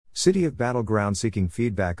City of Battleground seeking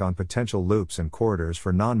feedback on potential loops and corridors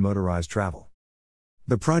for non-motorized travel.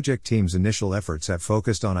 The project team's initial efforts have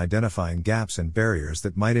focused on identifying gaps and barriers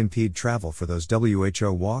that might impede travel for those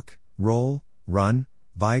who walk, roll, run,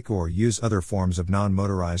 bike or use other forms of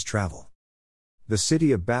non-motorized travel. The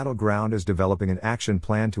City of Battleground is developing an action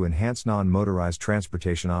plan to enhance non-motorized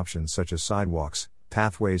transportation options such as sidewalks,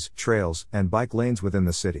 pathways, trails, and bike lanes within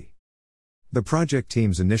the city. The project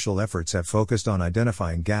team's initial efforts have focused on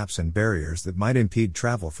identifying gaps and barriers that might impede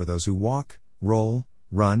travel for those who walk, roll,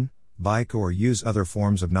 run, bike or use other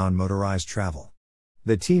forms of non-motorized travel.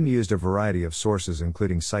 The team used a variety of sources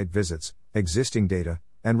including site visits, existing data,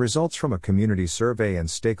 and results from a community survey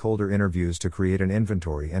and stakeholder interviews to create an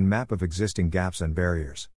inventory and map of existing gaps and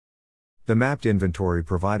barriers. The mapped inventory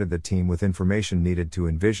provided the team with information needed to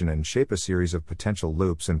envision and shape a series of potential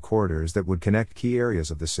loops and corridors that would connect key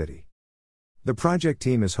areas of the city. The project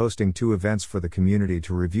team is hosting 2 events for the community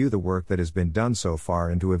to review the work that has been done so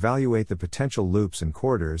far and to evaluate the potential loops and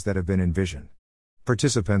corridors that have been envisioned.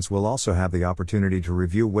 Participants will also have the opportunity to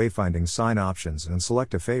review wayfinding sign options and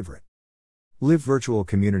select a favorite. Live Virtual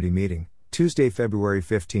Community Meeting, Tuesday, February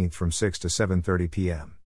 15th from 6 to 7:30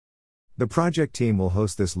 p.m. The project team will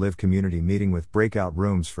host this Live Community Meeting with breakout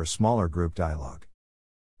rooms for smaller group dialogue.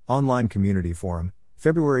 Online Community Forum,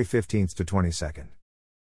 February 15th to 22nd.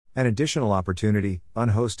 An additional opportunity,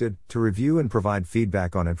 unhosted, to review and provide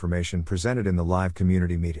feedback on information presented in the live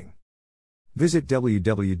community meeting. Visit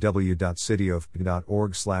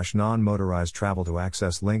www.cityof.org/non-motorized travel to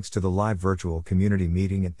access links to the live virtual community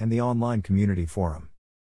meeting and the online community forum.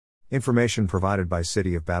 Information provided by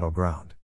City of Battleground.